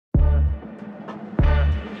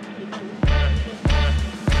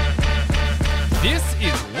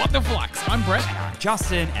What the Flux? I'm Brett. I'm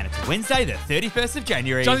Justin, and it's Wednesday, the 31st of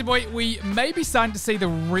January. Jazzy boy, we may be starting to see the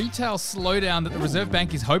retail slowdown that the Reserve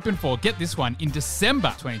Bank is hoping for. Get this one. In December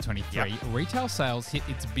 2023, retail sales hit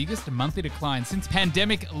its biggest monthly decline since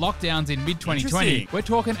pandemic lockdowns in mid-2020. We're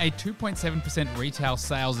talking a 2.7% retail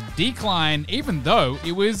sales decline, even though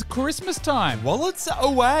it was Christmas time. Wallets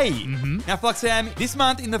away. Now, Flux fam, this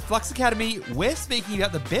month in the Flux Academy, we're speaking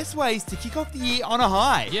about the best ways to kick off the year on a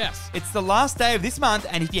high. Yes. It's the last day of this month,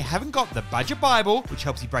 and if you haven't got the Budget Bible, which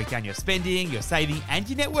helps you break down your spending, your saving, and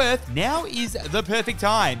your net worth, now is the perfect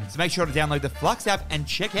time. So make sure to download the Flux app and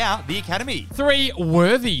check out the Academy. 3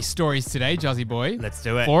 worthy stories today, Jazzy boy. Let's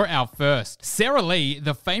do it. For our first, Sara Lee,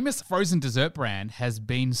 the famous frozen dessert brand, has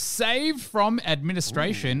been saved from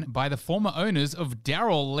administration by the former owners of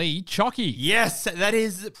Darryl Lee Chocky. Yes, that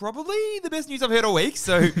is probably the best news I've heard all week,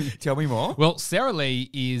 so tell me more. Well, Sara Lee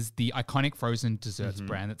is the iconic frozen desserts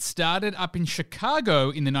brand that started up in Chicago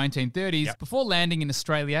in the 1930s before landing in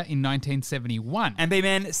Australia in 1971. And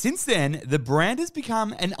B-Man, since then, the brand has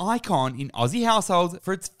become an icon in Aussie households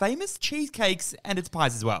for its famous cheesecakes and its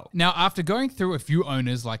pies as well. Now, after going through a few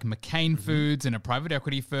owners like McCain Foods and a private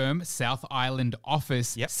equity firm, South Island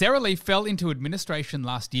Office, Sara Lee fell into administration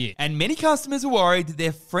last year. And many customers were worried that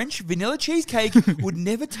their French vanilla cheesecake would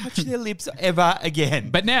never touch their lips ever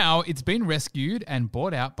again. But now it's been rescued and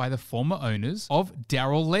bought out by the former owners of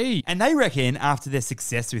Darryl Lee. And they reckon after their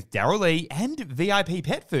success with Darryl Lee and VIP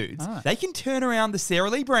Pet Foods, they can turn around the Sara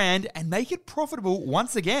Lee brand and make it profitable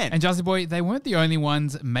once again. And Jazzy boy, they weren't the only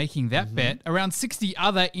ones making that bet. Around 60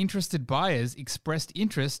 other interested buyers expressed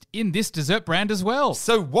interest in this dessert brand as well.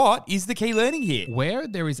 So what is the key learning here? Where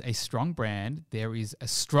there is a strong brand, there is a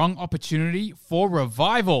strong opportunity for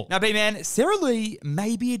revival. Now, B-Man, Sara Lee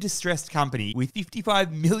may be a distressed company with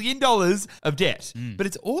 $55 million of debt, but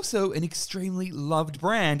it's also an extremely loved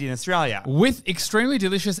brand in Australia. With extremely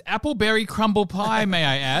delicious appleberry crumble pie, may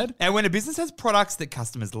I add. And when a business has products that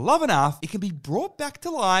customers love enough, it can be brought back to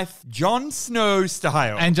life Jon Snow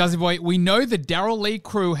style. And Jazzy boy, we know the Darryl Lee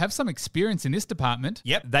crew have some experience in this department.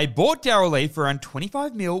 Yep, they bought Darryl Lee for around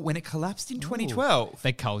 25 mil when it collapsed in 2012.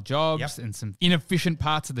 They culled jobs and some inefficient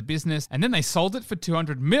parts of the business, and then they sold it for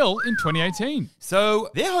 200 mil in 2018. So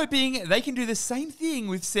they're hoping they can do the same thing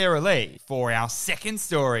with Sara Lee. For our second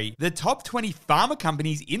story, the top 20 pharma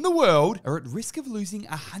companies in the world are at risk of losing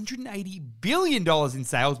 $180 billion in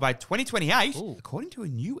sales by 2028, according to a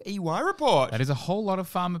new EY report. That is a whole lot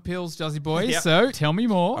of pharma pills, Jazzy boy. So tell me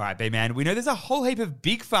more. All right, B-Man, we know there's a whole heap of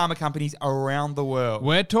big pharma companies around the world.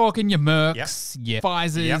 We're talking your Mercks, your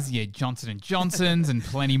Pfizers, your Johnson & Johnsons, and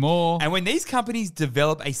plenty more. And when these companies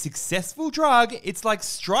develop a successful drug, it's like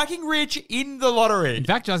striking rich in the lottery. In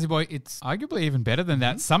fact, Jazzy boy, it's arguably even better than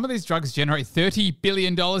that. Some of these drugs generate $30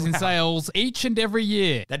 billion in sales each and every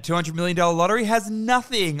year. That $200 million lottery has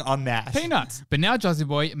nothing on that. Peanuts. But now, Jazzy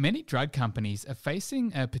boy, many drug companies are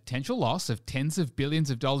facing a potential loss of tens of billions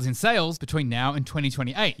of dollars in sales between now and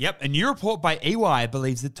 2028. Yep, a new report by EY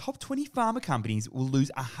believes the top 20 pharma companies will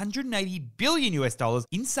lose $180 billion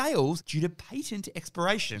in sales due to patent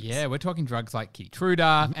expirations. Yeah, we're talking drugs like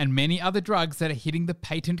Keytruda and many other drugs that are hitting the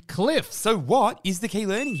patent cliff. So what is the key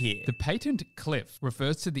learning here? The patent cliff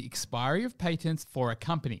refers to the expiry of patents for a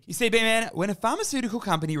company. You see, B-Man, when a pharmaceutical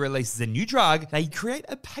company releases a new drug, they create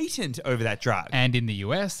a patent over that drug. And in the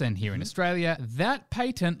US and here in Australia, that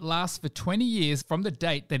patent lasts for 20 years from the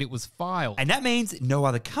date that it was filed. And that means no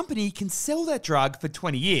other company can sell that drug for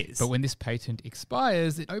 20 years. But when this patent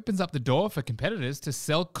expires, it opens up the door for competitors to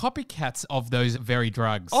sell copycats of those very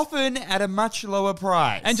drugs. Often at a much lower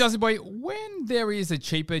price. And Jazzy boy, when there is a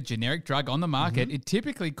cheaper generic drug on the market, it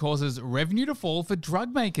typically causes revenue to fall for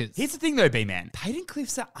drug makers. Here's the thing though, B-Man. Patent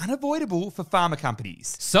cliffs are unavoidable for pharma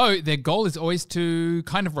companies. So their goal is always to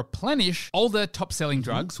kind of replenish older top-selling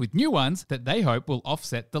drugs with new ones that they hope will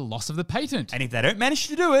offset the loss of the patent. And if they don't manage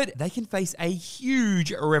to do it, they can face a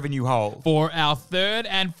huge revenue hole. For our third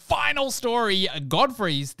and final story,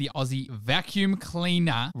 Godfrey's, the Aussie vacuum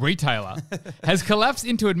cleaner retailer, has collapsed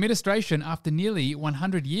into administration after nearly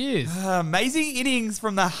 100 years. Amazing innings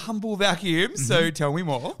from the humble vacuum, so tell me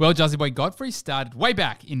more. Well, Jazzy boy, Godfrey started way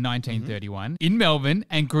back in 1931 in Melbourne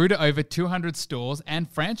and grew to over 200 stores and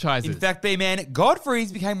franchises. In fact, B-Man,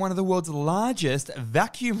 Godfrey's became one of the world's world's largest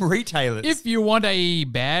vacuum retailers. If you want a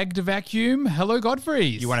bagged vacuum, hello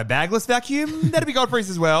Godfrey's. You want a bagless vacuum? That'd be Godfrey's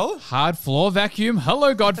as well. Hard floor vacuum,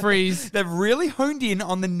 hello Godfrey's. They've really honed in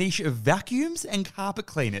on the niche of vacuums and carpet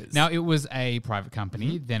cleaners. Now, it was a private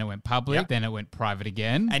company, then it went public, then it went private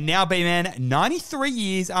again. And now, B-Man, 93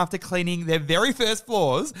 years after cleaning their very first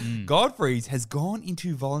floors, Godfrey's has gone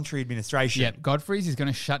into voluntary administration. Yep, Godfrey's is going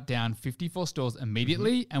to shut down 54 stores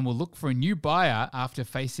immediately and will look for a new buyer after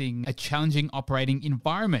facing a challenging operating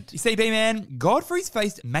environment. You see, B-Man, Godfrey's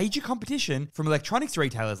faced major competition from electronics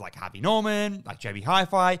retailers like Harvey Norman, like JB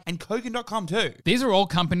Hi-Fi, and Kogan.com too. These are all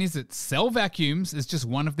companies that sell vacuums as just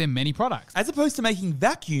one of their many products. As opposed to making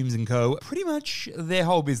vacuums and co. pretty much their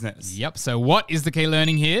whole business. Yep, so what is the key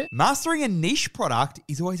learning here? Mastering a niche product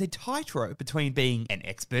is always a tightrope between being an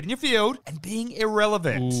expert in your field and being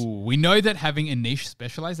irrelevant. Ooh, we know that having a niche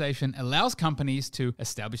specialization allows companies to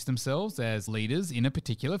establish themselves as leaders in a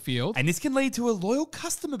particular field. And this can lead to a loyal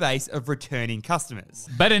customer base of returning customers.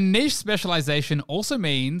 But a niche specialization also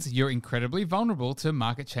means you're incredibly vulnerable to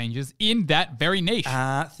market changes in that very niche.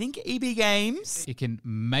 Think EB Games. It can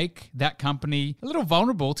make that company a little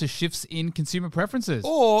vulnerable to shifts in consumer preferences.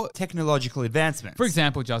 Or technological advancements. For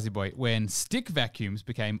example, Jazzy Boy, when stick vacuums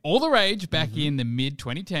became all the rage back in the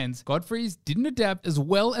mid-2010s, Godfrey's didn't adapt as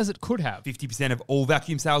well as it could have. 50% of all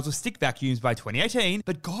vacuum sales were stick vacuums by 2018,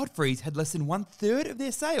 but Godfrey's had less than 1/3 of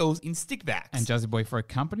their sales in stick vacs. And Jazzy Boy, for a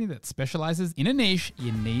company that specializes in a niche,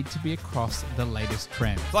 you need to be across the latest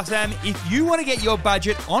trend. Flux fam, if you want to get your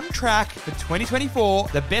budget on track for 2024,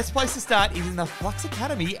 the best place to start is in the Flux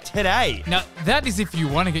Academy today. Now, that is if you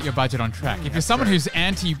want to get your budget on track. If you're someone who's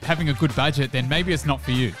anti having a good budget, then maybe it's not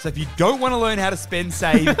for you. So if you don't want to learn how to spend,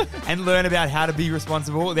 save, and learn about how to be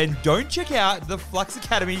responsible, then don't check out the Flux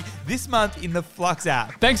Academy this month in the Flux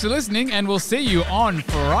app. Thanks for listening, and we'll see you on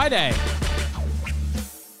Friday.